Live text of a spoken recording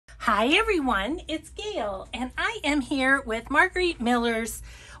Hi everyone, it's Gail, and I am here with Margarete Miller's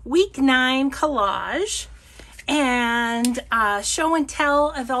Week 9 collage and show and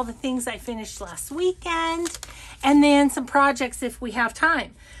tell of all the things I finished last weekend, and then some projects if we have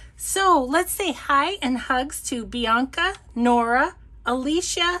time. So let's say hi and hugs to Bianca, Nora,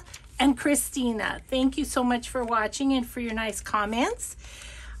 Alicia, and Christina. Thank you so much for watching and for your nice comments.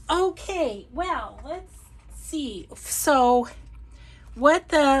 Okay, well, let's see. So what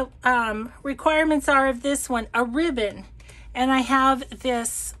the requirements are of this one: a ribbon, and I have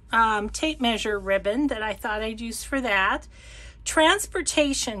this tape measure ribbon that I thought I'd use for that.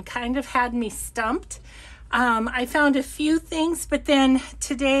 Transportation kind of had me stumped. I found a few things, but then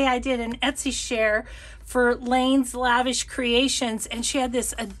today I did an Etsy share for Lane's Lavish Creations, and she had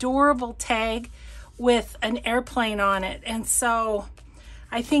this adorable tag with an airplane on it, and so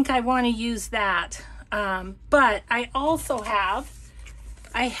I think I want to use that. But I also have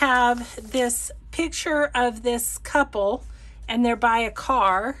this picture of this couple, and they're by a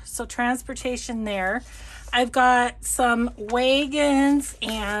car, so transportation there. I've got some wagons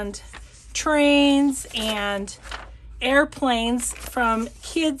and trains and airplanes from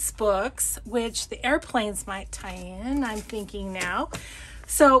kids' books, which the airplanes might tie in, I'm thinking now.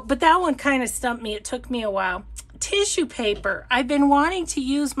 So, but that one kind of stumped me. It took me a while. Tissue paper. I've been wanting to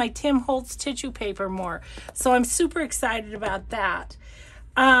use my Tim Holtz tissue paper more, so I'm super excited about that.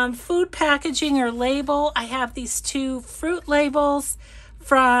 Food packaging or label. I have these two fruit labels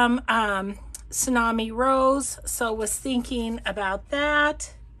from Tsunami Rose, so was thinking about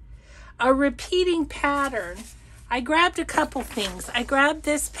that. A repeating pattern. I grabbed a couple things. I grabbed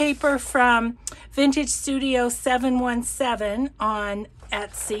this paper from Vintage Studio 717 on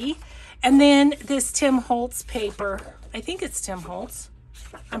Etsy, and then this Tim Holtz paper. I think it's Tim Holtz.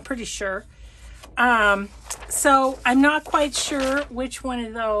 I'm pretty sure. So I'm not quite sure which one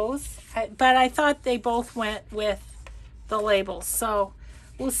of those, but I thought they both went with the labels. So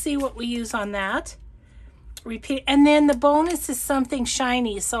we'll see what we use on that. Repeat, and then the bonus is something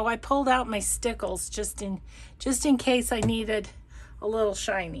shiny. So I pulled out my stickles just in case I needed a little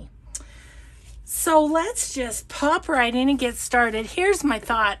shiny. So let's just pop right in and get started. Here's my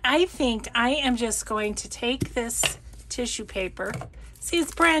thought. I think I am just going to take this tissue paper. See,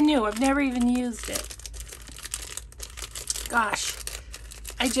 it's brand new. I've never even used it. Gosh,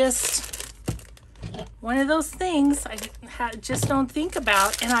 one of those things I just don't think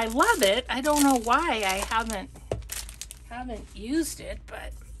about, and I love it. I don't know why I haven't used it,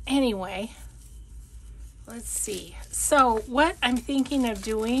 but anyway, let's see. So what I'm thinking of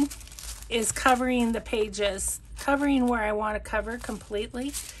doing is covering the pages, covering where I want to cover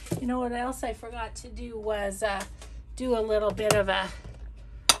completely. You know what else I forgot to do was do a little bit of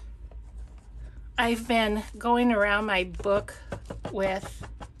I've been going around my book with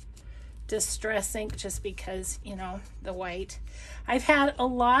distress ink just because, you know, the white. I've had a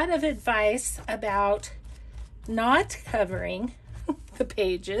lot of advice about not covering the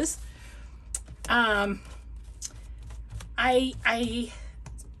pages. And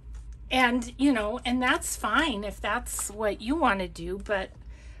you know, and that's fine if that's what you want to do, but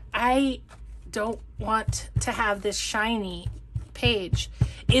I don't want to have this shiny page.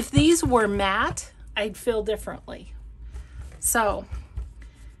 If these were matte, I'd feel differently. So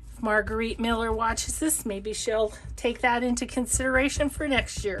if Margarete Miller watches this, maybe she'll take that into consideration for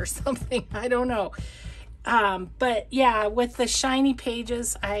next year or something. I don't know. But yeah, with the shiny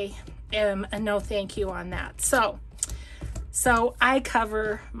pages, I am a no thank you on that. So I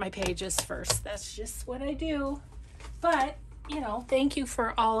cover my pages first. That's just what I do. But, you know, thank you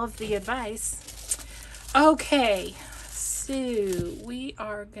for all of the advice. Okay, so we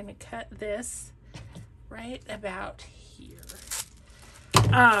are going to cut this right about here.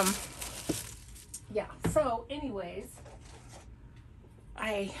 Yeah, so anyways,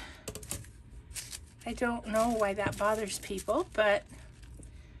 I don't know why that bothers people, but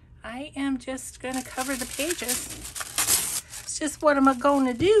I am just going to cover the pages. It's just what I'm going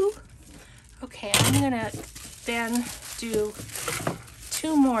to do. Okay, I'm going to then do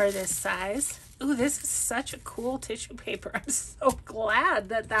two more this size. Ooh, this is such a cool tissue paper. I'm so glad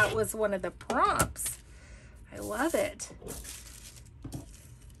that that was one of the prompts. I love it.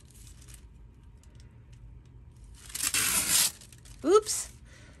 Oops.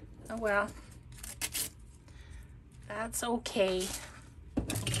 Oh, well. That's okay.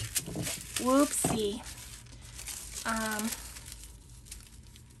 Whoopsie.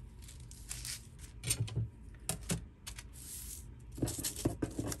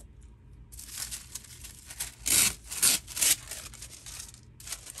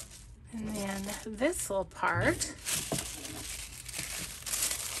 And then this little part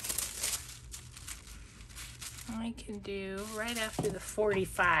I can do right after the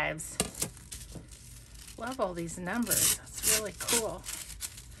 45s. Love all these numbers. That's really cool.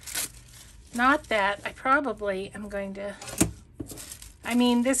 Not that I probably am going to, I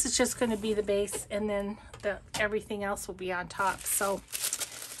mean, this is just going to be the base, and then everything else will be on top. So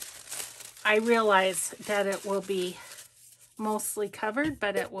I realize that it will be mostly covered,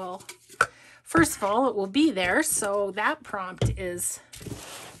 but it will, first of all, it will be there. So that prompt is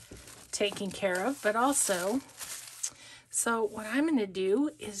taken care of, but also, so what I'm going to do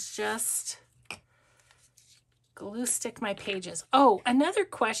is just glue stick my pages. Oh, another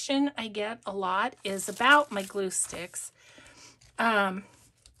question I get a lot is about my glue sticks.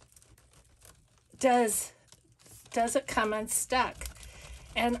 Does it come unstuck?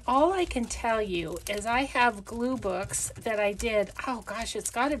 And all I can tell you is I have glue books that I did, oh gosh,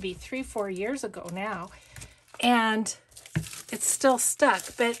 it's got to be 3-4 years ago now, and it's still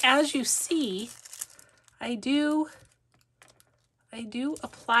stuck. But as you see, I do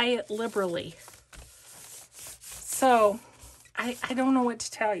apply it liberally. So I don't know what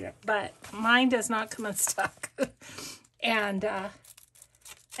to tell you, but mine does not come unstuck. And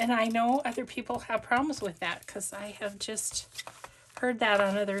I know other people have problems with that, because I have just heard that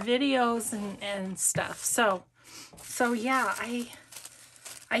on other videos and stuff. So yeah,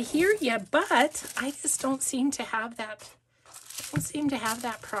 I hear you, but I just don't seem to have that. Don't seem to have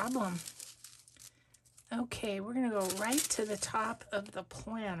that problem. Okay, we're gonna go right to the top of the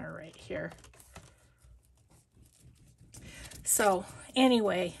planner right here. So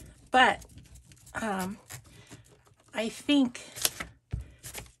anyway, but I think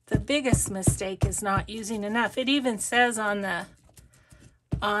the biggest mistake is not using enough. It even says on the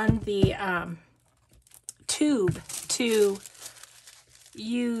tube to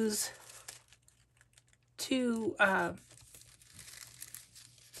use two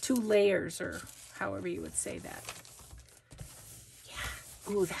layers, or however you would say that.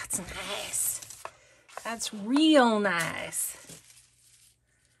 Yeah. Ooh, that's nice. That's real nice.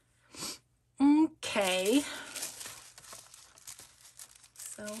 Okay.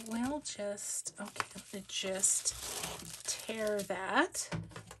 So we'll just, okay, I'm gonna just tear that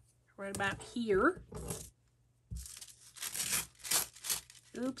right about here.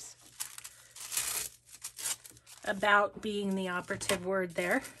 Oops. About being the operative word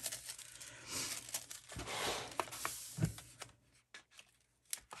there.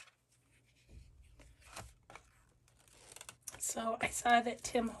 So I saw that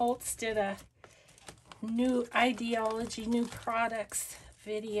Tim Holtz did a new ideology, new products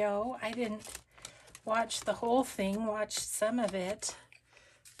video. I didn't watch the whole thing, watched some of it,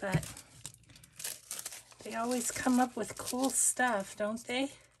 but they always come up with cool stuff, don't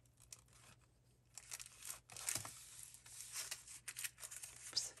they?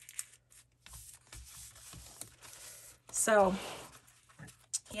 Oops. So,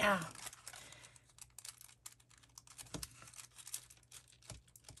 yeah.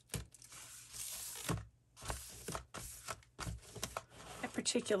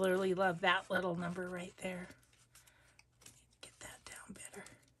 Particularly love that little number right there. Get that down better.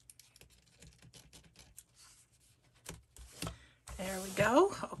 There we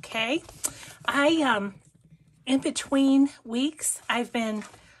go. Okay. In between weeks, I've been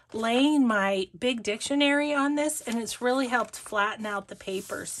laying my big dictionary on this, and it's really helped flatten out the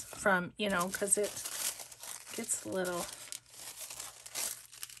papers from, you know, because it gets a little...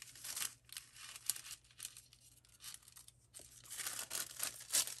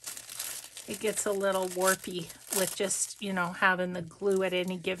 It gets a little warpy with just, you know, having the glue at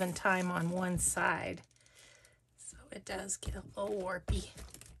any given time on one side. So it does get a little warpy.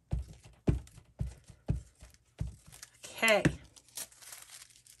 Okay.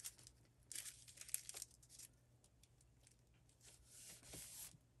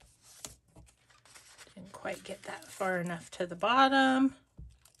 Didn't quite get that far enough to the bottom.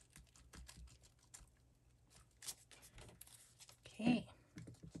 Okay.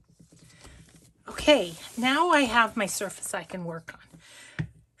 Okay, now I have my surface I can work on.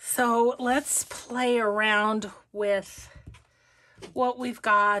 So let's play around with what we've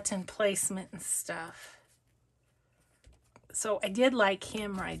got and placement and stuff. So I did like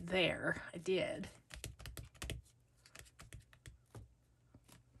him right there. I did.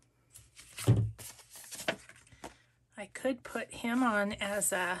 I could put him on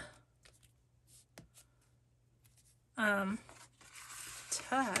as a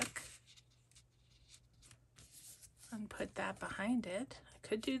tuck. And put that behind it. I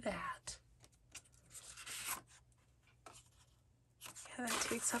could do that. Yeah, that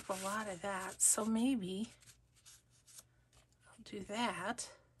takes up a lot of that. So maybe I'll do that.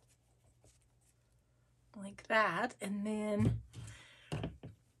 like that. And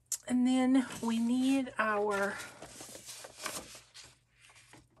then we need our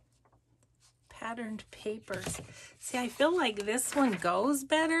patterned papers. See, I feel like this one goes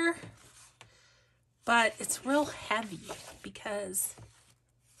better, but it's real heavy because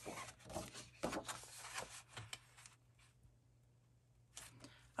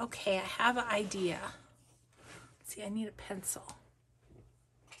okay, I have an idea. See, I need a pencil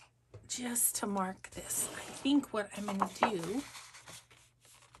just to mark this. I think what I'm going to do,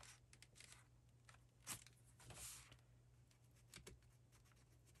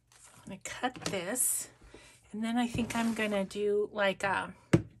 I'm going to cut this, and then I think I'm going to do like a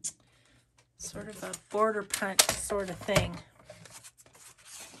sort of a border punch sort of thing.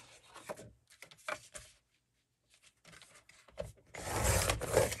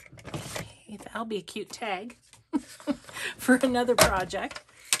 Okay, that'll be a cute tag for another project.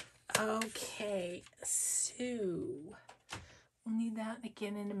 Okay, so we'll need that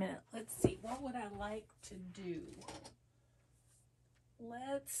again in a minute. Let's see, what would I like to do?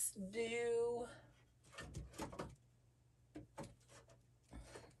 Let's do,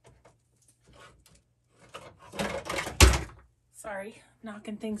 sorry,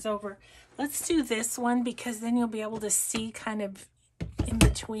 knocking things over. Let's do this one because then you'll be able to see kind of in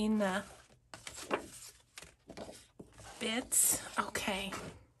between the bits. Okay.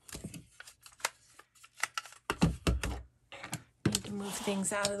 Need to move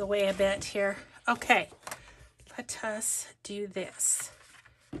things out of the way a bit here. Okay. Let us do this.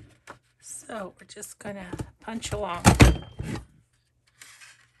 So we're just gonna punch along.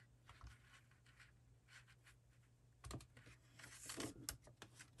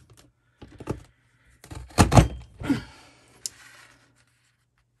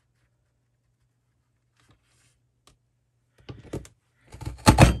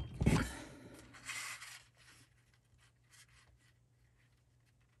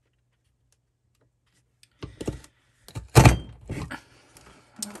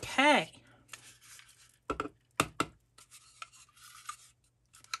 Okay.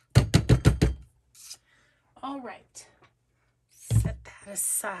 All right. Set that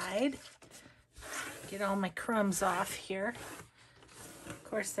aside. Get all my crumbs off here. Of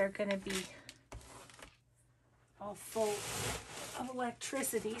course, they're going to be all full of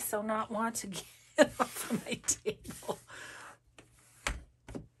electricity, so not want to get off of my table.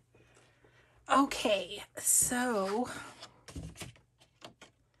 Okay, so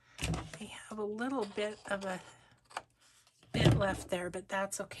I have a little bit of a bit left there, but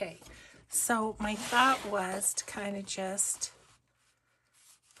that's okay. So my thought was to kind of just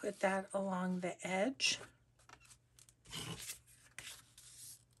put that along the edge.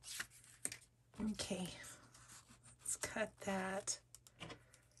 Okay, let's cut that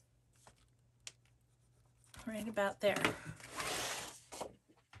right about there.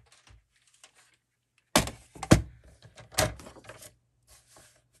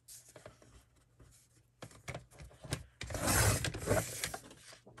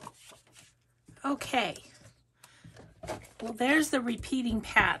 Okay, well, there's the repeating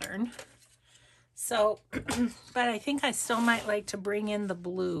pattern. So, but I think I still might like to bring in the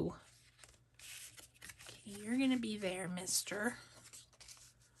blue. Okay, you're going to be there, mister.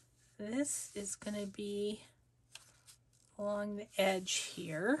 This is going to be along the edge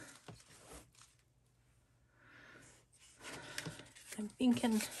here. I'm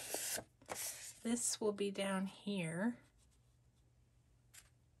thinking this will be down here.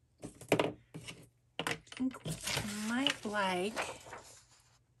 I think what I might like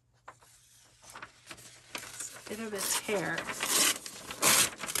is a bit of a tear.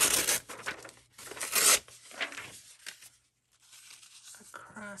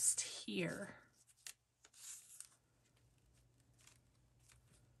 Across here.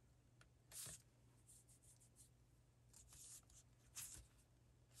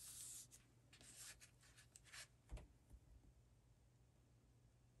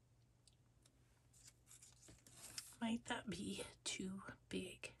 Might that be too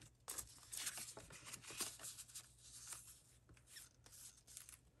big?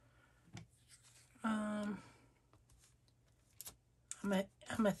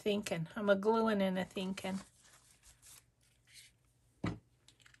 I'm a thinking. I'm a gluing and a thinking.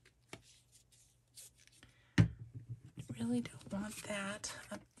 Really don't want that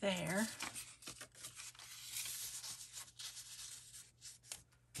up there.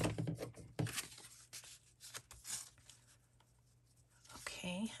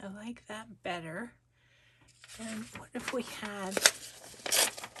 Okay, I like that better. And what if we had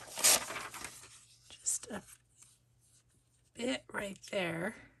just a bit right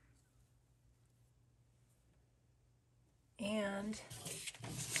there? And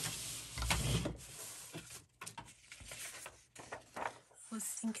I was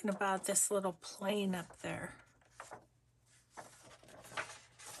thinking about this little plane up there.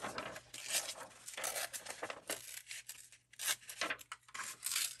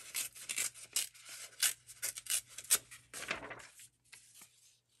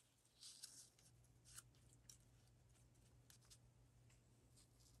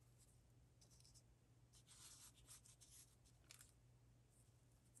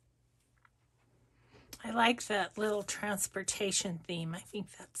 I like that little transportation theme. I think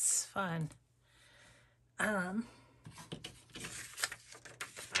that's fun. I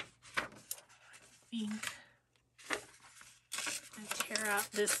think I tear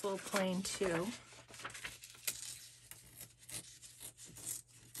out this little plane too.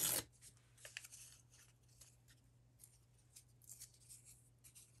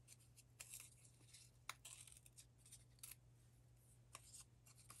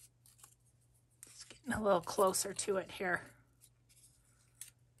 A little closer to it here.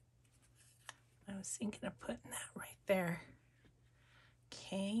 I was thinking of putting that right there.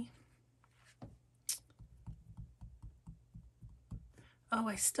 Okay. Oh,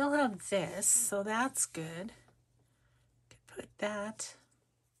 I still have this, so that's good. Could put that.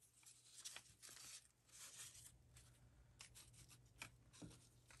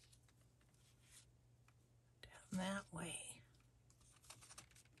 Down that way.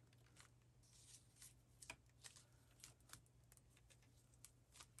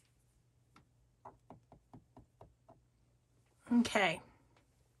 Okay.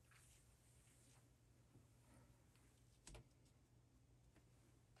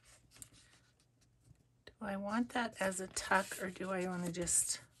 Do I want that as a tuck, or do I want to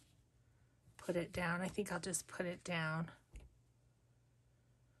just put it down? I think I'll just put it down.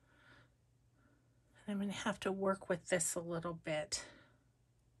 I'm going to have to work with this a little bit.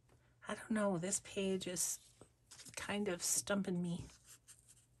 I don't know, this page is kind of stumping me.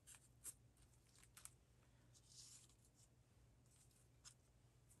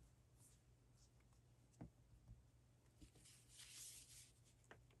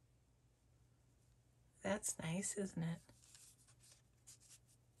 That's nice, isn't it?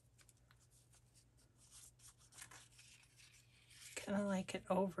 Kind of like it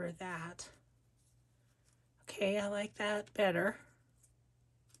over that. Okay, I like that better.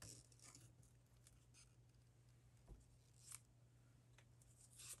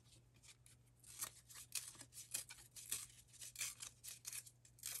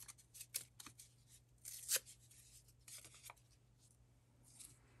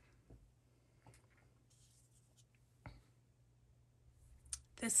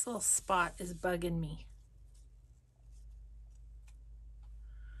 This little spot is bugging me.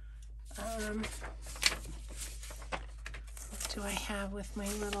 What do I have with my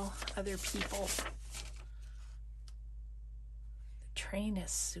little other people? The train is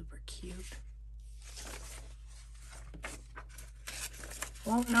super cute.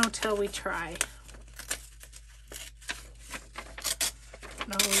 Won't know till we try.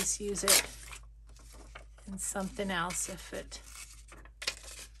 Can always use it in something else if it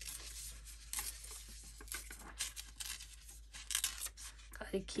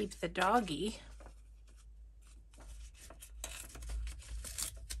gotta keep the doggy.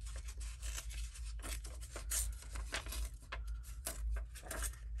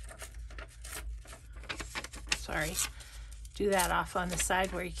 Sorry, do that off on the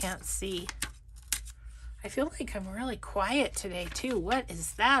side where you can't see. I feel like I'm really quiet today too. What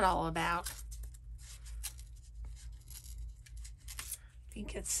is that all about? I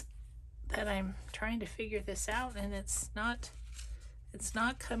think it's that I'm trying to figure this out and it's not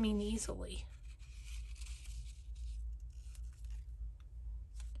coming easily.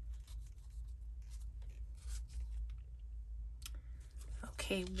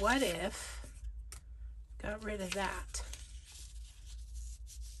 Okay, what if got rid of that?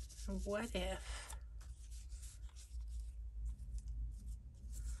 And what if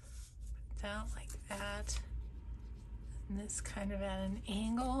put that like that, and this kind of at an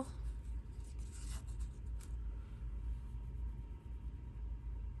angle?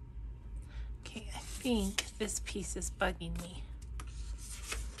 Okay, I think this piece is bugging me.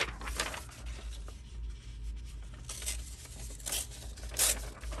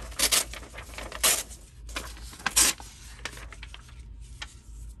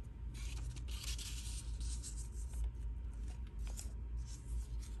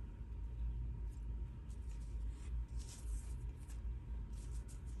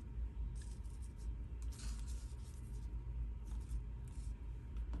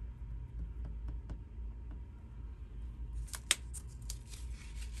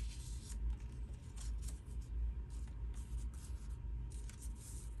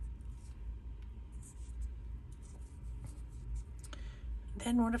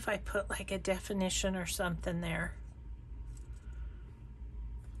 then what if I put like a definition or something there?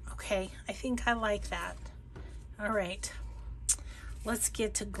 Okay, I think I like that. All right, let's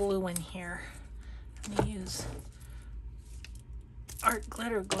get to gluing here. I'm gonna use art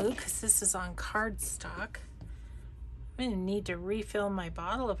glitter glue because this is on cardstock. I'm gonna need to refill my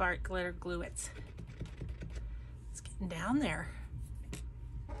bottle of art glitter glue. It's getting down there.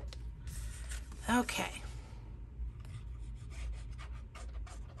 Okay.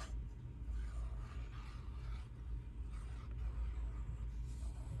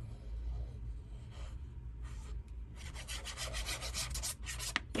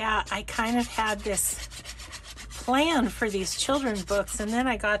 Yeah, I kind of had this plan for these children's books, and then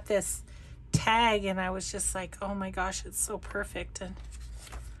I got this tag and I was just like, oh my gosh, it's so perfect. And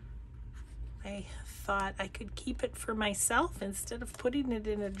I thought I could keep it for myself instead of putting it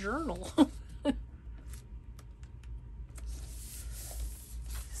in a journal. Just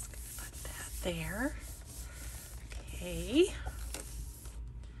gonna put that there. Okay.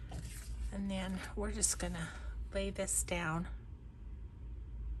 And then we're just gonna lay this down.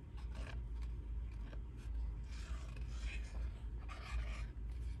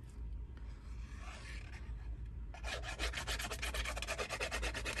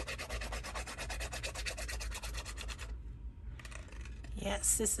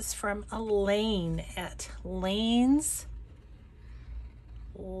 Yes, this is from Elaine at Lane's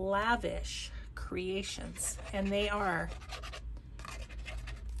Lavish Creations, and they are,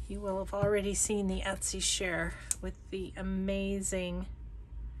 you will have already seen the Etsy share with the amazing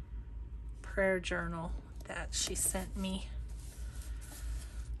prayer journal that she sent me.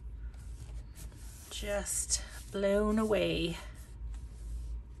 Just blown away.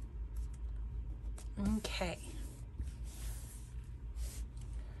 Okay.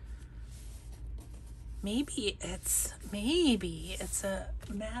 Maybe it's a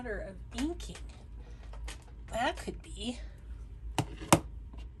matter of inking. That could be.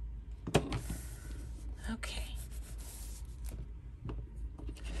 Okay.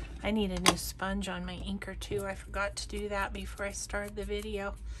 I need a new sponge on my inker too. I forgot to do that before I started the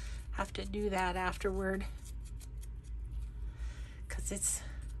video. Have to do that afterward. 'Cause it's,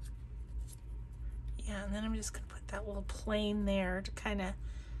 yeah, and then I'm just gonna put that little plane there to kind of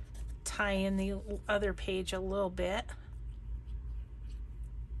tie in the other page a little bit.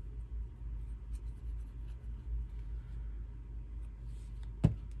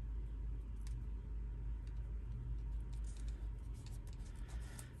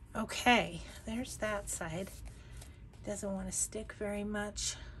 Okay, there's that side. Doesn't want to stick very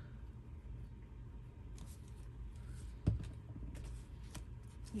much.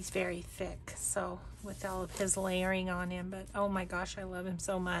 He's very thick, so with all of his layering on him, but oh my gosh, I love him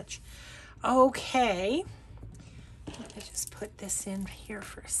so much. Okay, let me just put this in here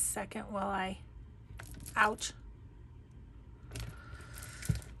for a second while I, ouch,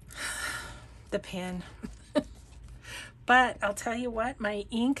 the pen. But I'll tell you what, my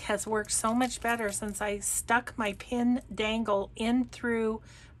ink has worked so much better since I stuck my pin dangle in through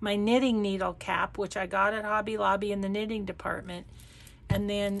my knitting needle cap, which I got at Hobby Lobby in the knitting department, and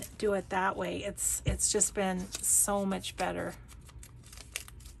then do it that way. It's just been so much better.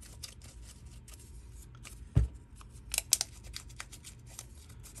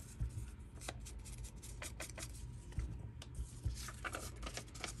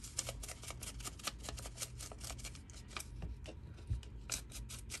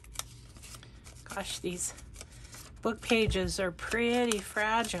 Gosh, these book pages are pretty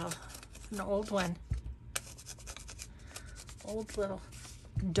fragile. An old one. Old little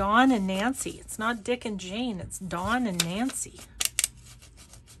Dawn and Nancy. It's not Dick and Jane, it's Dawn and Nancy.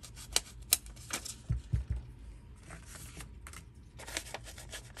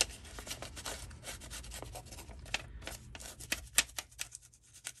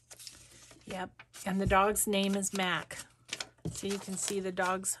 Yep, and the dog's name is Mac. So you can see the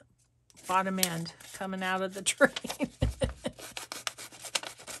dog's bottom end coming out of the train.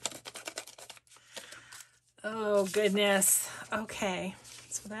 Oh goodness. Okay,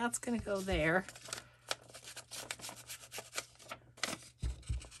 so that's gonna go there.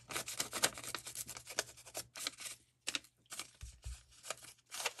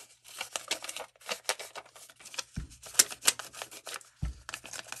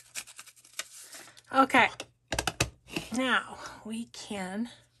 Okay, now we can,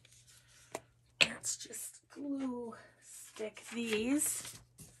 let's just glue stick these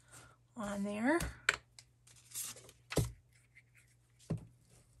on there.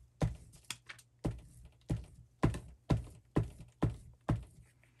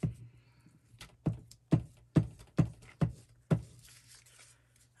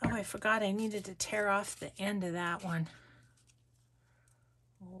 Oh, I forgot I needed to tear off the end of that one.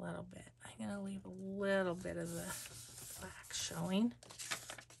 A little bit. I'm going to leave a little bit of the black showing.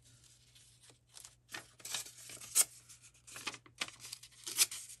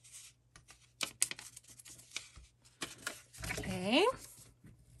 Okay.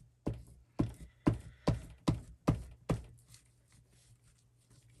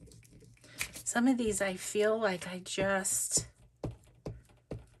 Some of these I feel like I just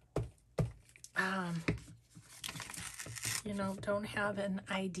you know, don't have an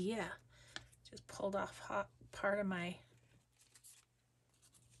idea. Just pulled off part of my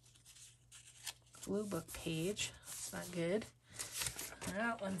glue book page. It's not good.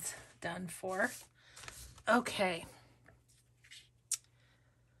 That one's done for. Okay.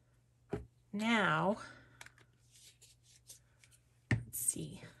 Now, let's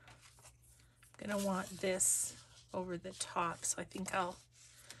see. I'm gonna want this over the top, so I think I'll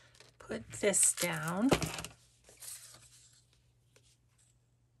put this down.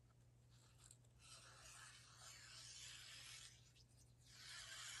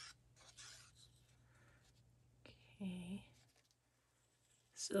 Okay.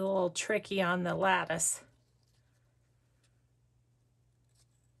 It's a little tricky on the lattice.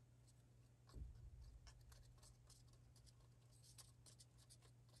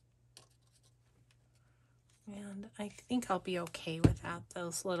 And I think I'll be okay without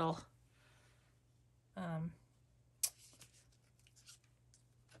those little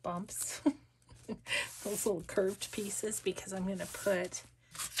bumps, those little curved pieces, because I'm going to put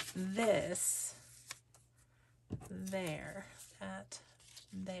this there, that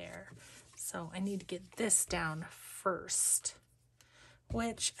there. So I need to get this down first,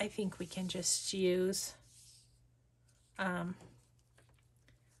 which I think we can just use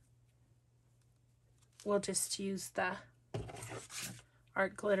we'll just use the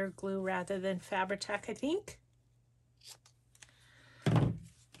art glitter glue rather than Fabri-Tac, I think.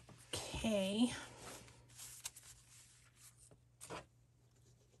 Okay.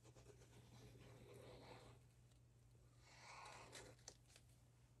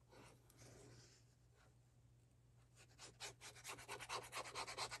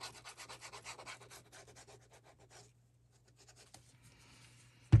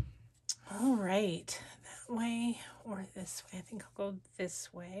 All right, that way or this way. I think I'll go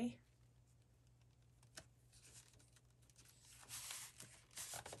this way.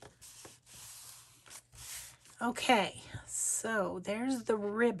 Okay, so there's the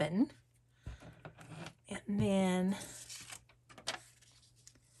ribbon, and then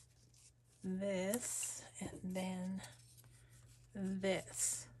this, and then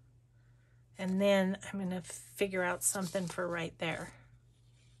this, and then I'm going to figure out something for right there.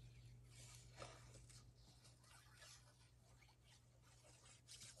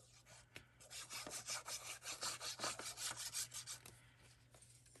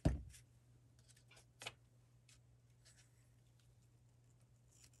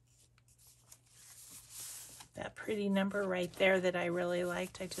 That pretty number right there that I really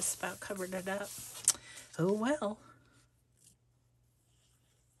liked, I just about covered it up. Oh well.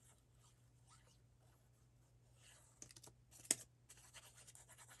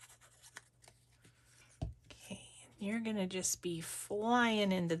 Okay, you're gonna just be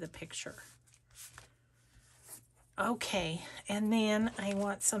flying into the picture. Okay, and then I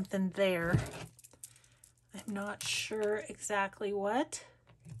want something there. I'm not sure exactly what.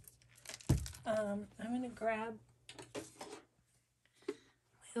 I'm going to grab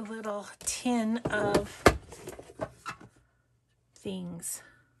a little tin of things.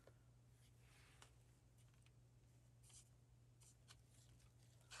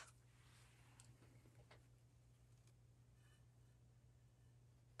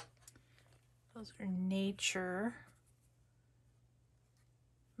 Those are nature.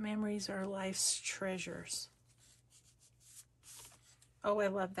 Memories are life's treasures. Oh, I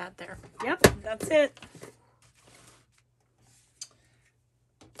love that there. Yep, that's it.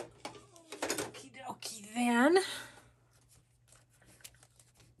 Okie dokie then.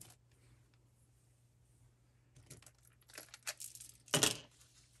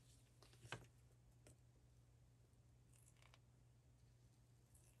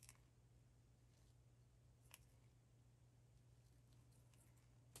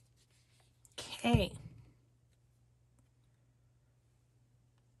 Okay.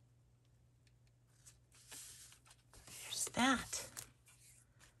 There's that.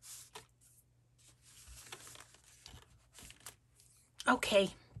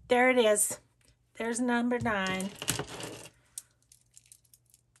 Okay, there it is. There's number 9.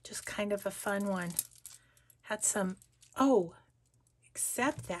 Just kind of a fun one. Had some, oh,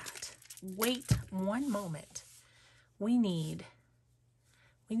 except that, wait one moment. We need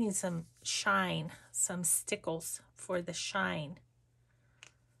some shine, some stickles for the shine.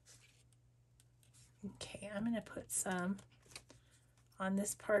 Okay, I'm going to put some on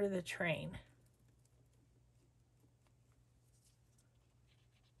this part of the train.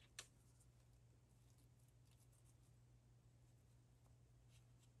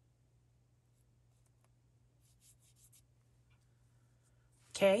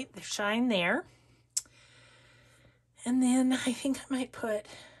 Okay, the shine there. And then I think I might put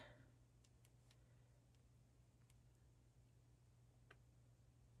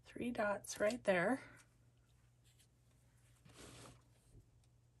three dots right there.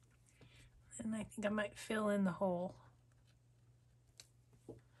 And I think I might fill in the hole.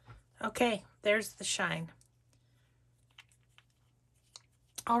 Okay, there's the shine.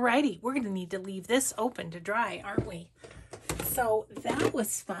 Alrighty, we're going to need to leave this open to dry, aren't we? So that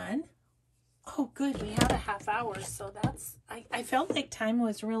was fun. Oh, good. We had a half hour, so that's, I felt like time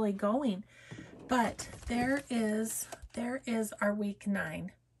was really going. But there is our week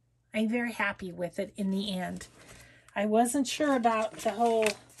 9. I'm very happy with it in the end. I wasn't sure about the whole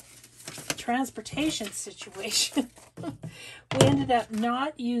transportation situation. We ended up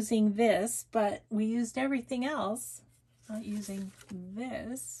not using this, but we used everything else. Not using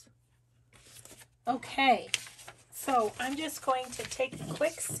this. Okay. So I'm just going to take a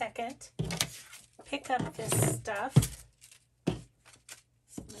quick second, pick up this stuff,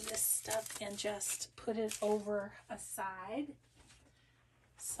 some of this stuff, and just put it over aside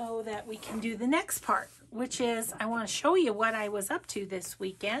so that we can do the next part, which is I want to show you what I was up to this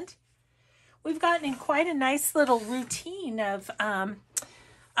weekend. We've gotten in quite a nice little routine of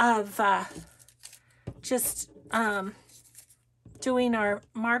just doing our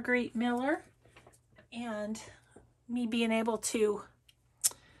Margarete Miller and me being able to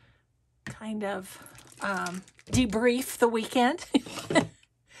kind of debrief the weekend.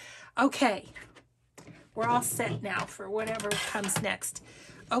 Okay, we're all set now for whatever comes next.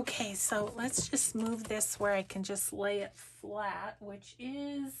 Okay, so let's just move this where I can just lay it flat, which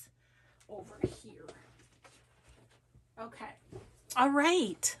is over here. Okay, all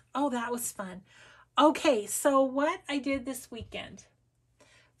right. Oh, that was fun. Okay, so what I did this weekend.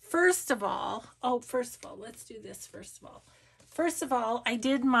 First of all, let's do this first of all. First of all, I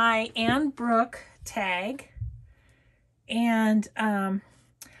did my Anne Brooke tag. And I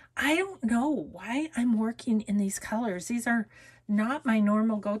don't know why I'm working in these colors. These are not my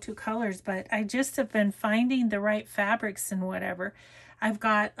normal go-to colors, but I just have been finding the right fabrics and whatever. I've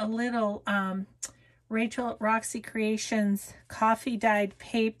got a little Rachel at Roxy Creations coffee dyed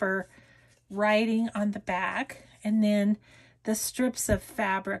paper writing on the back, and then the strips of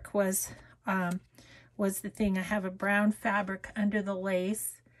fabric was the thing. I have a brown fabric under the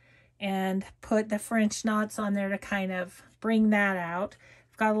lace and put the French knots on there to kind of bring that out.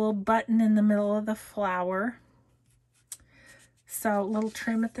 I've got a little button in the middle of the flower. So a little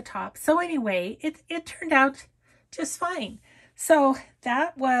trim at the top. So anyway, it turned out just fine. So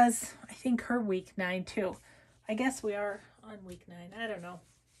that was, I think, her week 9 too. I guess we are on week 9. I don't know.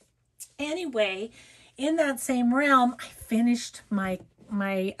 Anyway, in that same realm, I finished my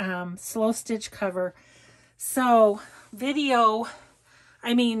slow stitch cover. So journal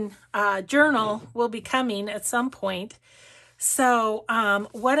will be coming at some point. So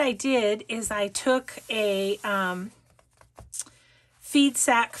what I did is I took a feed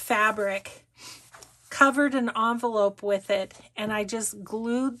sack fabric, covered an envelope with it, and I just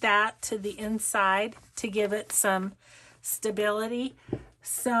glued that to the inside to give it some stability.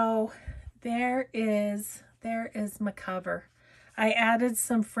 So there is my cover. I added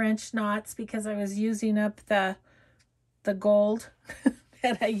some French knots because I was using up the gold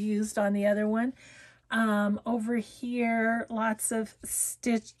that I used on the other one. Over here, lots of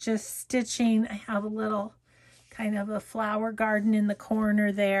stitching. I have a little kind of a flower garden in the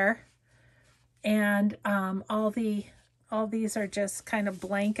corner there. And all these are just kind of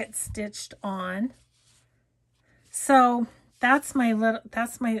blanket stitched on. So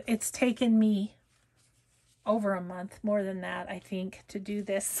it's taken me over a month, more than that, I think, to do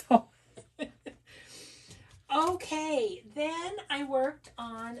this. So okay, then I worked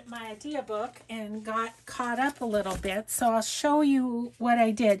on my idea book and got caught up a little bit. So I'll show you what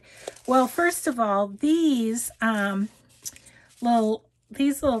I did. Well, first of all, these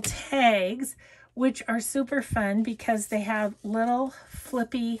little tags, which are super fun because they have little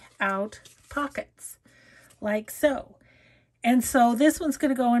flippy out pockets, like so. And so this one's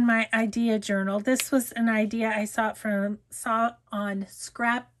going to go in my idea journal. This was an idea I saw on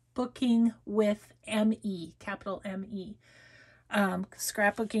Scrapbooking with M-E, capital M-E.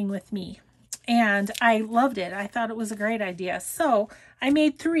 scrapbooking with me. And I loved it. I thought it was a great idea. So I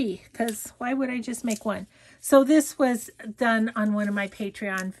made 3 because why would I just make 1? So this was done on one of my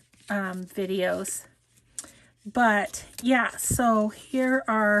Patreon videos. But yeah, so here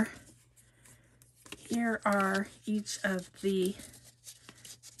are each of the,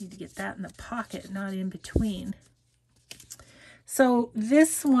 need to get that in the pocket, not in between. So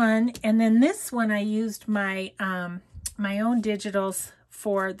this one, and then this one I used my my own digitals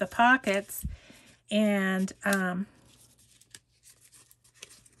for the pockets, and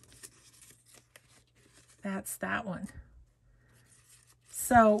that's that one.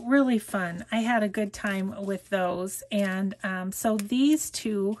 So really fun. I had a good time with those, and so these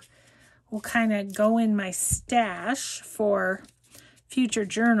 2 will kind of go in my stash for future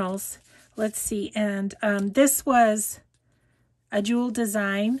journals. Let's see, and this was a Jewel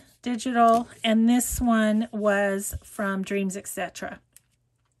Design digital, and this one was from Dreams Etc.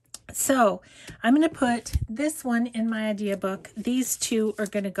 So I'm going to put this one in my idea book. These 2 are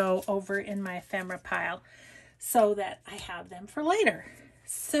going to go over in my ephemera pile so that I have them for later.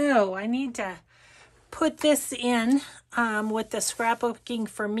 So I need to put this in with the scrapbooking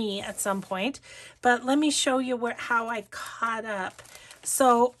for me at some point, but let me show you how I caught up.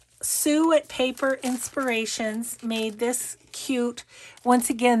 So Sue at Paper Inspirations made this cute. Once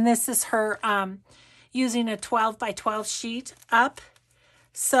again, this is her using a 12 by 12 sheet up.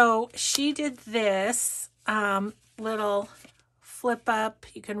 So she did this little flip up.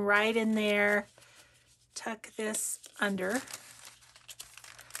 You can write in there, tuck this under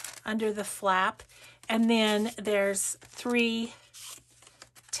the flap, and then there's 3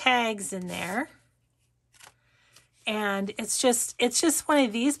 tags in there. And it's just one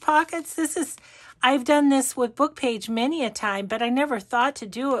of these pockets. I've done this with book page many a time, but I never thought to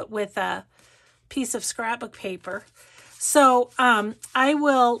do it with a piece of scrapbook paper. So I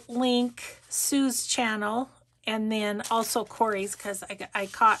will link Sue's channel and then also Cori's, because I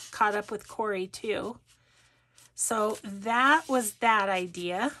caught up with Cori too. So that was that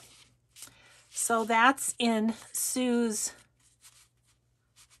idea. So that's in Sue's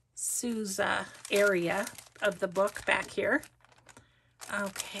area of the book back here.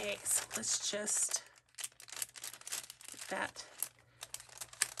 Okay, so let's just get that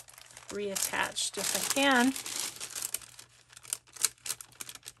reattached if I can.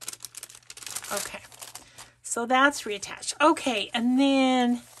 Okay, so that's reattached. Okay, and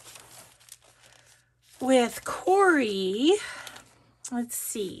then with Cori, let's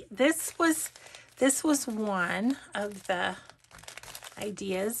see. This was one of the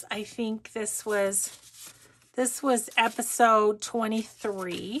ideas. I think this was episode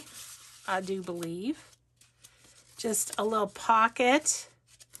 23, I do believe. Just a little pocket,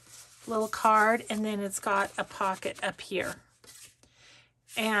 little card, and then it's got a pocket up here.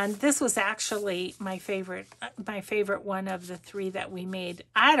 And this was actually my favorite one of the 3 that we made.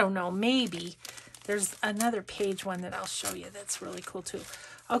 I don't know, maybe there's another page one that I'll show you that's really cool too.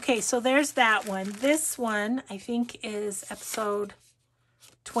 Okay, so there's that one. This one I think is episode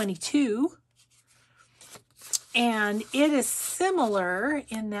 22. And it is similar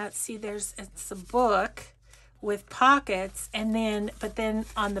in that, see, it's a book with pockets, and but then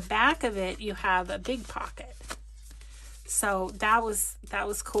on the back of it you have a big pocket. So that was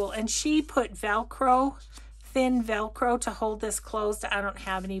cool. And she put Velcro, thin Velcro to hold this closed. I don't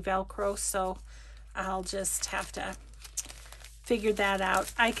have any Velcro, so I'll just have to figure that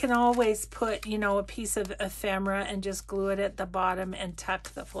out. I can always put, a piece of ephemera and just glue it at the bottom and tuck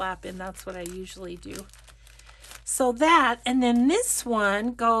the flap in. That's what I usually do. So that, and then this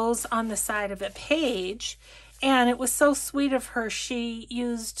one goes on the side of a page, and it was so sweet of her. She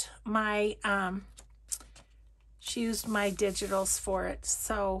used my digitals for it,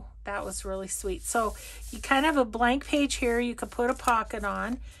 so that was really sweet. So you kind of have a blank page here you could put a pocket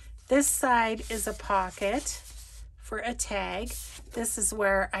on. This side is a pocket for a tag. This is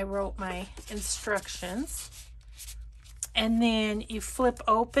where I wrote my instructions. And then you flip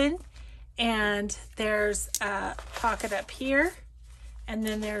open, and there's a pocket up here, and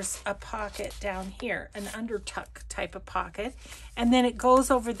then there's a pocket down here, an undertuck type of pocket, and then it goes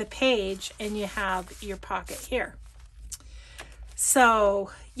over the page and you have your pocket here.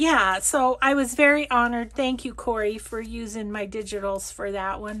 So yeah, so I was very honored. Thank you, Cori, for using my digitals for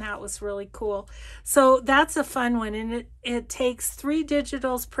that one. That was really cool. So that's a fun one, and it takes 3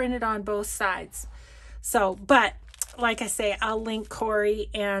 digitals printed on both sides. So, but like I say, I'll link Cori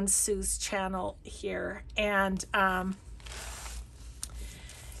and Sue's channel here, and then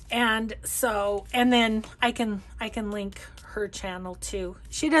I can link her channel too.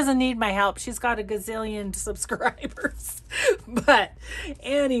 She doesn't need my help. She's got a gazillion subscribers. But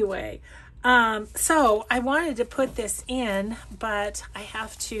anyway, so I wanted to put this in, but I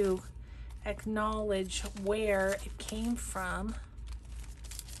have to acknowledge where it came from.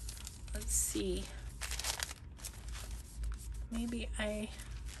 Let's see. Maybe I'll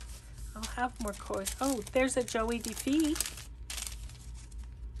have more coins. Oh, there's a Joey DeFee.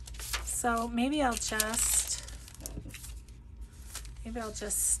 So maybe I'll just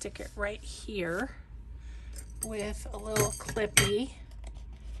stick it right here with a little clippy.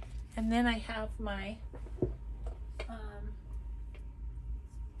 And then I have my, I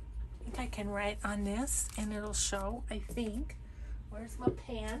think I can write on this and it'll show, I think. Where's my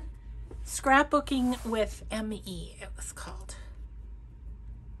pen? Scrapbooking with ME, it was called.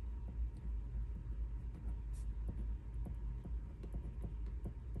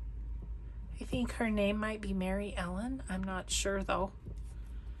 I think her name might be Mary Ellen. I'm not sure though.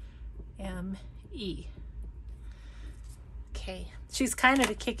 M-E. Okay. She's kind of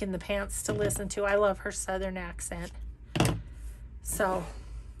a kick in the pants to listen to. I love her southern accent. So,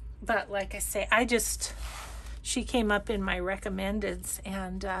 but like I say, she came up in my recommendeds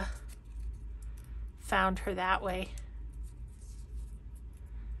and found her that way.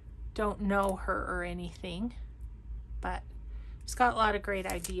 Don't know her or anything, but she's got a lot of great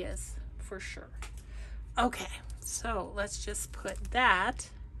ideas for sure. Okay, so let's just put that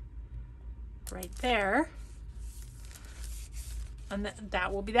right there. And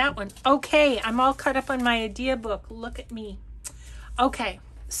that will be that one. Okay, I'm all cut up on my idea book. Look at me. Okay,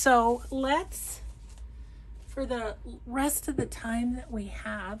 so let's, for the rest of the time that we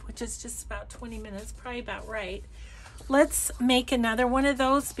have, which is just about 20 minutes, probably about right, let's make another one of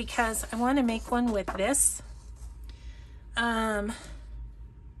those because I want to make one with this.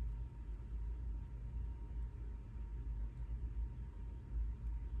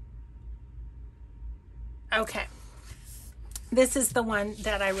 Okay. This is the one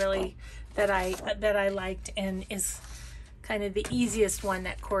that I liked and is kind of the easiest one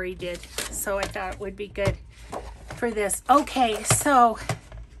that Cori did. So I thought it would be good for this. Okay, so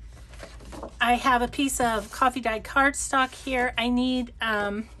I have a piece of coffee dyed cardstock here. I need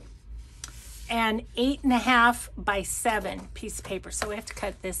an 8.5 by 7 piece of paper. So we have to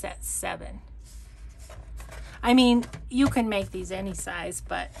cut this at 7. I mean, you can make these any size,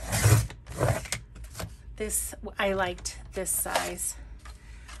 but this, I liked this size.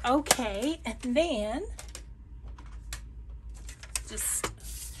 Okay, and then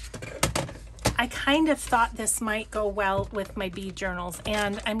I kind of thought this might go well with my bead journals,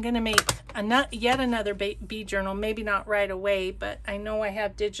 and I'm gonna make yet another bead journal, maybe not right away, but I know I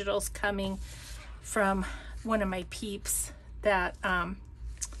have digitals coming from one of my peeps that are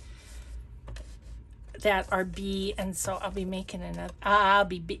B, and so I'll be making another. I'll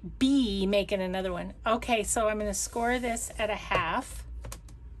be making another one. Okay, so I'm going to score this at 1/2.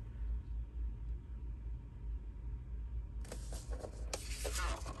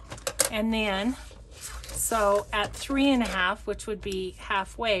 And then, so at 3.5, which would be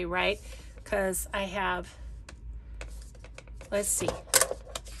halfway, right? Because I have, let's see.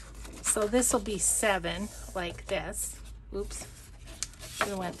 So this will be 7, like this. Oops, should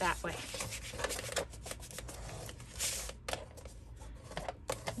have went that way.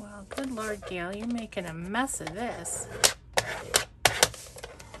 Well, good Lord, Gail, you're making a mess of this.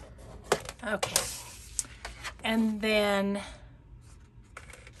 Okay. And then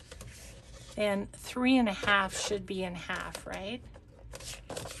 3.5 should be in half, right?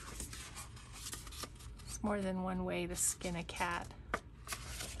 It's more than one way to skin a cat.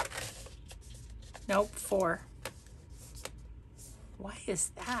 Nope, 4. Why is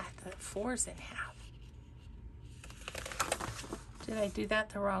that? That 4's in half. Did I do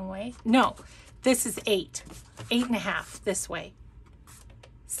that the wrong way? No, this is 8. 8.5 this way.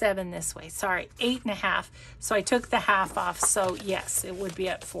 7 this way. Sorry, 8.5. So I took the half off. So yes, it would be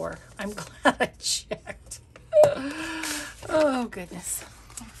at 4. I'm glad I checked. Oh goodness.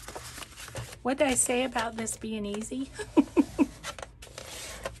 What did I say about this being easy?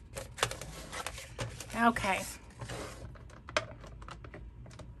 Okay.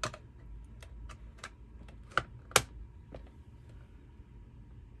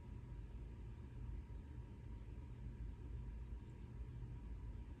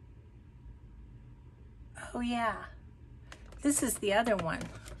 Oh yeah, this is the other one.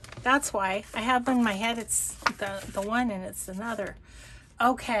 That's why I have in my head it's the one and it's another.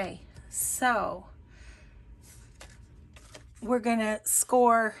 Okay, so we're gonna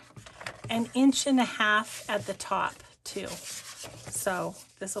score 1.5 inches at the top too. So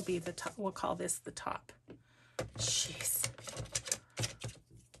this will be the top. We'll call this the top. Jeez.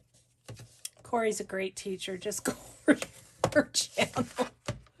 Cori's a great teacher. Just go over to her channel.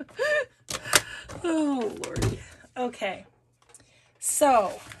 Oh, Lordy. Okay.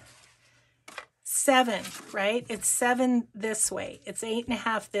 So, 7, right? It's 7 this way. It's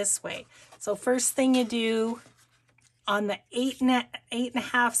 8.5 this way. So first thing you do on the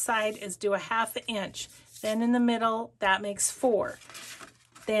 8.5 side is do a 1/2 inch. Then in the middle, that makes 4.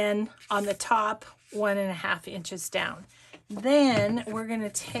 Then on the top, 1.5 inches down. Then we're going to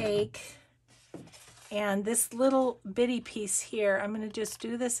take, and this little bitty piece here, I'm going to just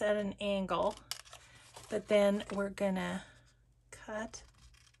do this at an angle, but then we're going to cut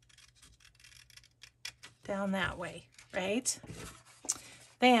down that way, right?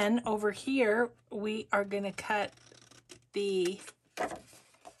 Then over here, we are going to cut the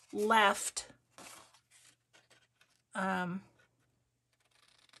left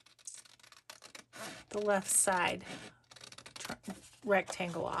side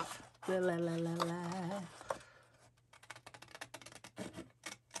rectangle off. La, la, la, la, la.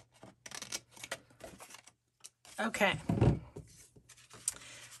 Okay.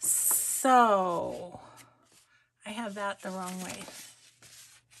 So I have that the wrong way.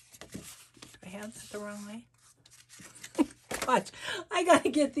 Do I have that the wrong way? Gosh, I gotta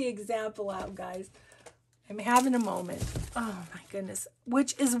get the example out, guys. I'm having a moment. Oh my goodness.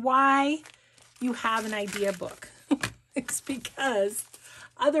 Which is why you have an idea book. It's because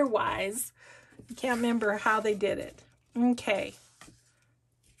otherwise you can't remember how they did it. Okay.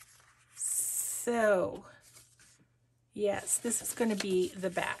 So, yes, this is going to be the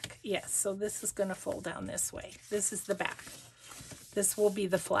back. Yes, so this is going to fold down this way. This is the back. This will be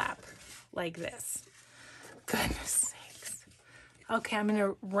the flap, like this. Goodness sakes. Okay, I'm going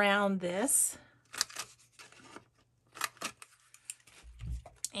to round this.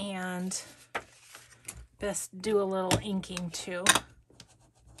 And best do a little inking too.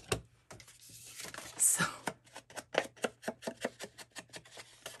 So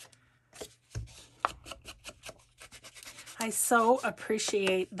I so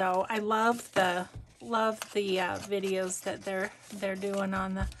appreciate, though. I love the videos that they're doing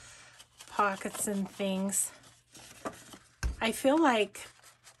on the pockets and things. I feel like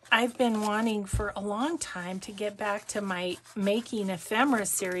I've been wanting for a long time to get back to my making ephemera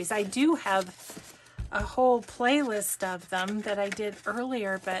series. I do have a whole playlist of them that I did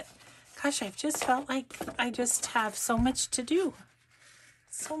earlier, but gosh, I've just felt like I just have so much to do.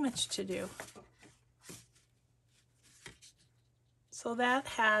 So much to do. So that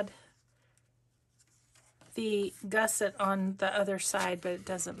had the gusset on the other side, but it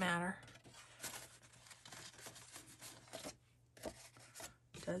doesn't matter.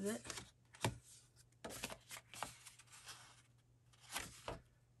 Does it?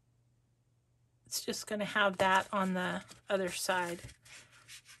 It's just going to have that on the other side.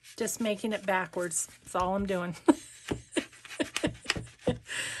 Just making it backwards. That's all I'm doing.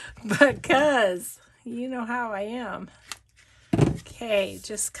 Because you know how I am. Okay,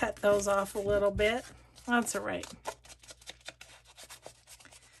 just cut those off a little bit. That's all right.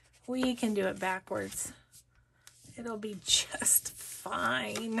 We can do it backwards. It'll be just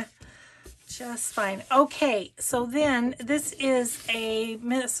fine. Just fine. Okay, so then this is a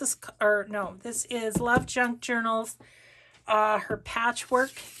this is Love Junk Journals, her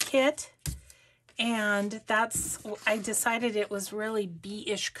patchwork kit. And I decided it was really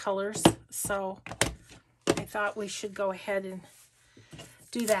B-ish colors, so I thought we should go ahead and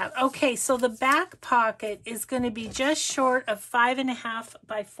do that. Okay, so the back pocket is going to be just short of 5.5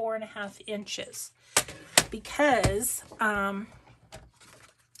 by 4.5 inches because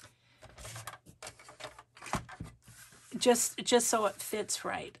just so it fits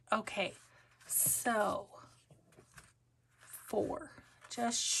right. Okay, so 4,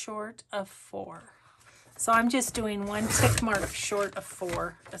 just short of 4. So I'm just doing 1 tick mark short of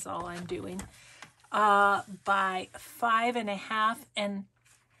 4 is all I'm doing. By 5.5, and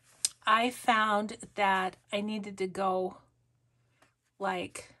I found that I needed to go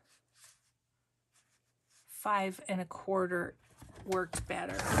like 5.25 worked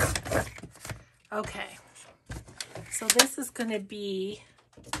better. Okay, so this is going to be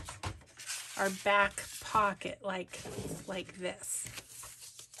our back pocket, like this.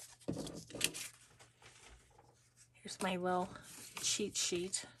 Here's my little cheat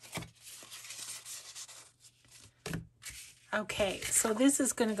sheet. Okay, so this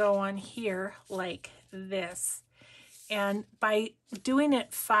is going to go on here like this. And by doing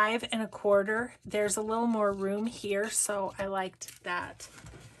it 5.25, there's a little more room here, so I liked that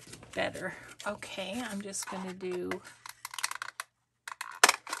better. Okay, I'm just going to do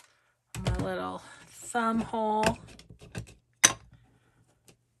my little thumb hole.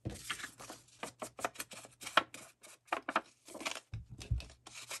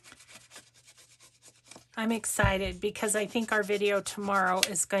 I'm excited because I think our video tomorrow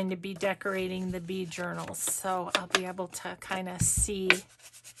is going to be decorating the bee journals. So I'll be able to kind of see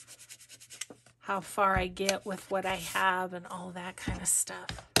how far I get with what I have and all that kind of stuff.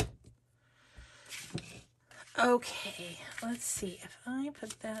 Okay, let's see. If I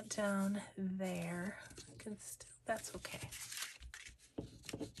put that down there, I can still, that's okay.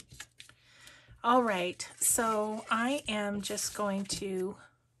 All right, so I am just going to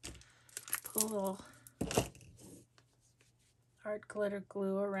put a little art glitter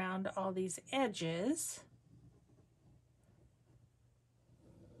glue around all these edges.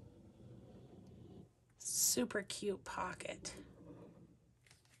 Super cute pocket.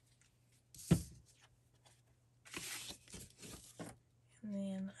 And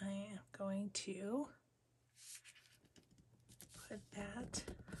then I am going to put that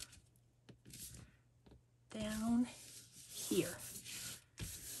down here.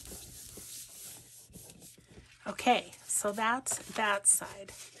 Okay, so that's that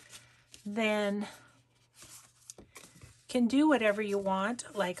side. Then you can do whatever you want,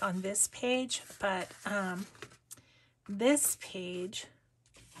 like on this page, but this page,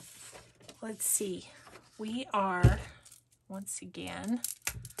 let's see, we are, once again,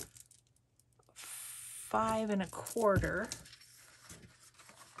 5 1/4.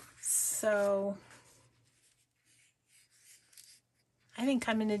 So I think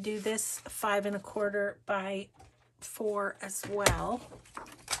I'm going to do this 5 1/4 by 4 as well.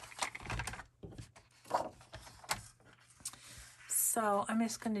 So I'm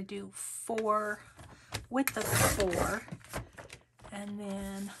just going to do 4 with the 4, and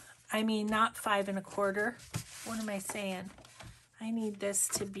then, I mean, not 5 1/4. What am I saying? I need this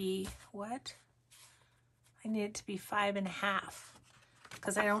to be, what? I need it to be 5 1/2,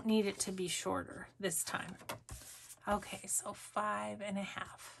 because I don't need it to be shorter this time. Okay, so 5 1/2.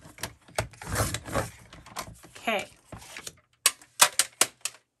 Okay.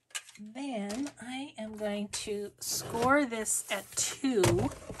 Then I am going to score this at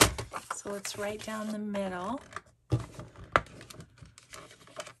 2, so it's right down the middle.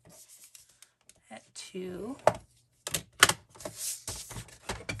 At 2.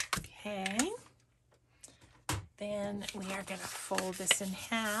 Okay. Then we are going to fold this in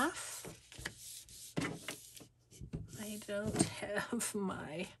half. I don't have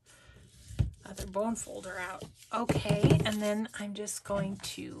my other bone folder out. Okay, and then I'm just going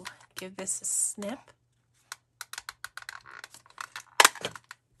to give this a snip.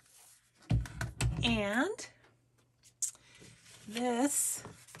 And this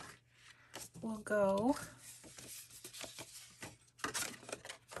will go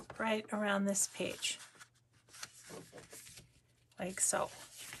right around this page, like so.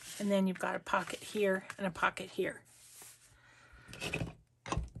 And then you've got a pocket here and a pocket here.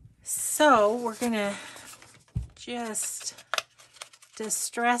 So we're going to just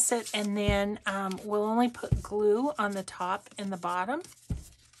distress it, and then we'll only put glue on the top and the bottom.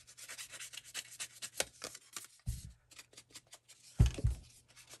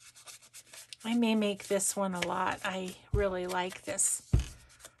 I may make this one a lot. I really like this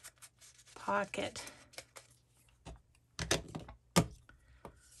pocket.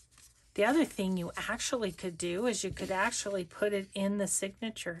 The other thing you actually could do is you could actually put it in the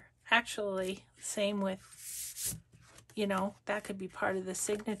signature. Actually, same with, you know, that could be part of the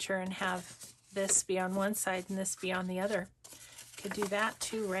signature and have this be on one side and this be on the other. Could do that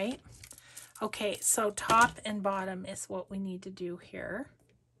too, right? Okay, so top and bottom is what we need to do here.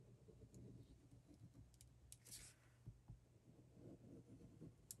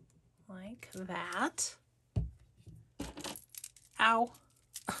 Like that. Ow.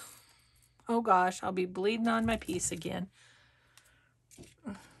 Oh gosh, I'll be bleeding on my piece again.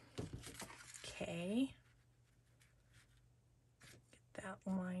 Okay. Get that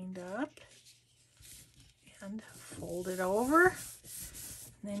lined up and fold it over.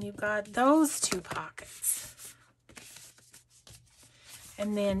 And then you've got those 2 pockets.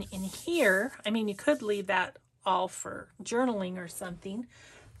 And then in here, I mean, you could leave that all for journaling or something,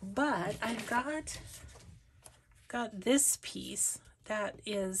 but I've got this piece that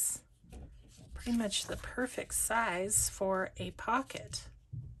is pretty much the perfect size for a pocket.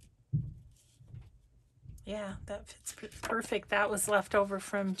 Yeah, that fits perfect. That was left over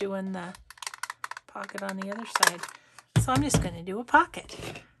from doing the pocket on the other side. So I'm just going to do a pocket.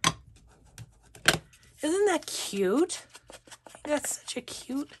 Isn't that cute? I think that's such a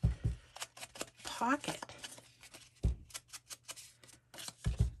cute pocket.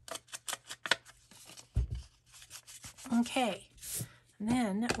 Okay. And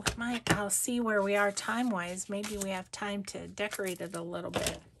then with I'll see where we are time-wise. Maybe we have time to decorate it a little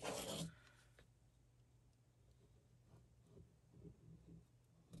bit.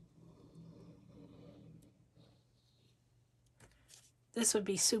 This would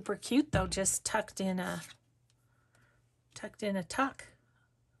be super cute though, just tucked in a tuck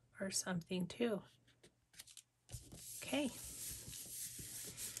or something too. Okay.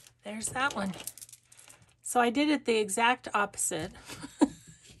 There's that one. So I did it the exact opposite.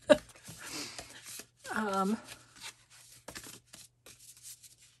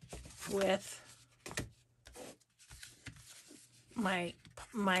 With my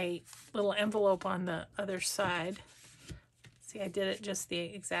little envelope on the other side. See, I did it just the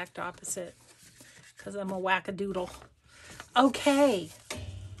exact opposite because I'm a wackadoodle. Okay.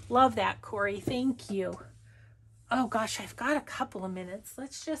 Love that, Cori. Thank you. Oh gosh, I've got a couple of minutes.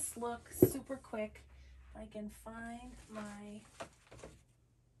 Let's just look super quick if I can find my,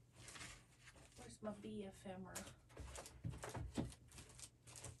 where's my bee ephemera?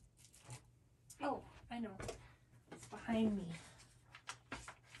 Oh, I know. It's behind me.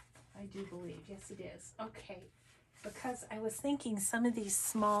 I do believe. Yes, it is. Okay. Because I was thinking some of these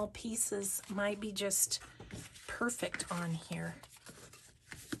small pieces might be just perfect on here.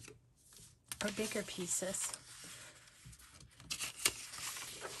 Or bigger pieces.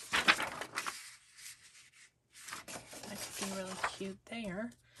 That could be really cute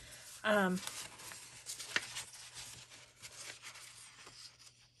there.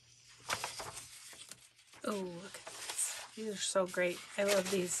 Oh, look at this. These are so great. I love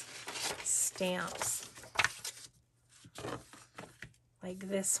these stamps. Like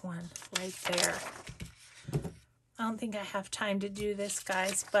this one right there. I don't think I have time to do this,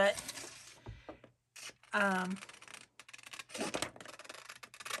 guys, but I'll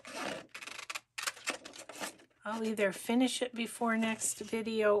either finish it before next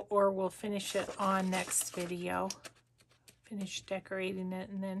video or we'll finish it on next video. Finish decorating it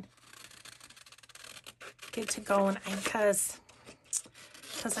and then get to going because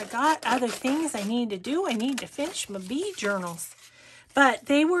I got other things I need to do. I need to finish my bee journals. But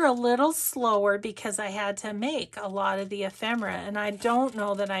they were a little slower because I had to make a lot of the ephemera. And I don't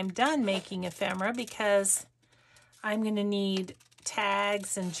know that I'm done making ephemera because I'm going to need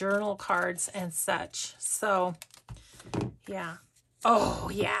tags and journal cards and such. So, yeah. Oh,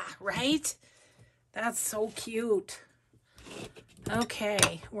 yeah, right? That's so cute.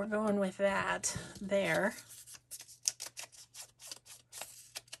 Okay, we're going with that there.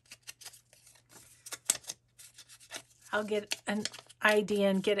 I'll get an idea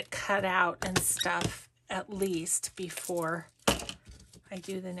and get it cut out and stuff at least before I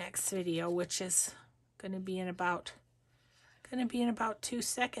do the next video, which is going to be in about 2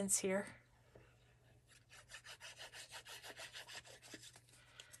 seconds here.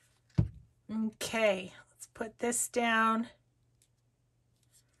 Okay, let's put this down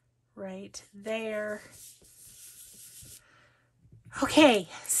right there. Okay,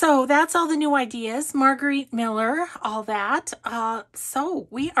 so that's all the new ideas. Margarete Miller, all that. So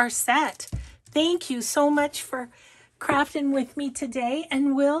we are set. Thank you so much for crafting with me today,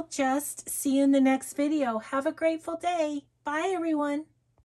 and we'll just see you in the next video. Have a grateful day. Bye, everyone.